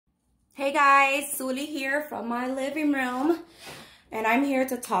Hey guys, Suli here from my living room, and I'm here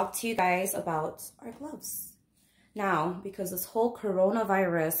to talk to you guys about our gloves. Now, because this whole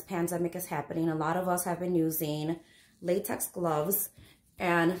coronavirus pandemic is happening, a lot of us have been using latex gloves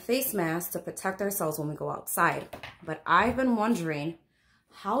and face masks to protect ourselves when we go outside. But I've been wondering,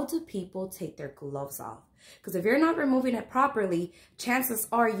 how do people take their gloves off? Because if you're not removing it properly, chances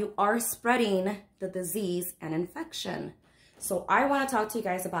are you are spreading the disease and infection. So I want to talk to you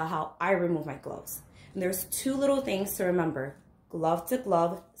guys about how I remove my gloves. And there's two little things to remember: glove to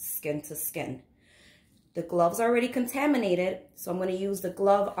glove, skin to skin. The glove's already contaminated, so I'm going to use the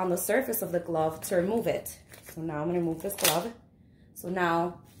glove on the surface of the glove to remove it. So now I'm going to remove this glove. So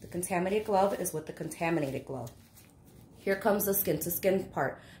now the contaminated glove is with the contaminated glove. Here comes the skin to skin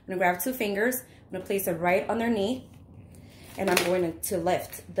part. I'm going to grab two fingers, I'm going to place it right underneath, and I'm going to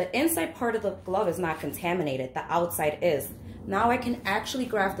lift. The inside part of the glove is not contaminated, the outside is. Now I can actually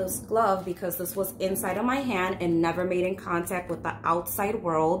grab this glove because this was inside of my hand and never made in contact with the outside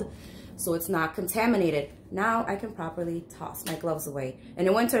world, so it's not contaminated. Now I can properly toss my gloves away. And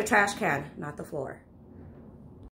it went to a trash can, not the floor.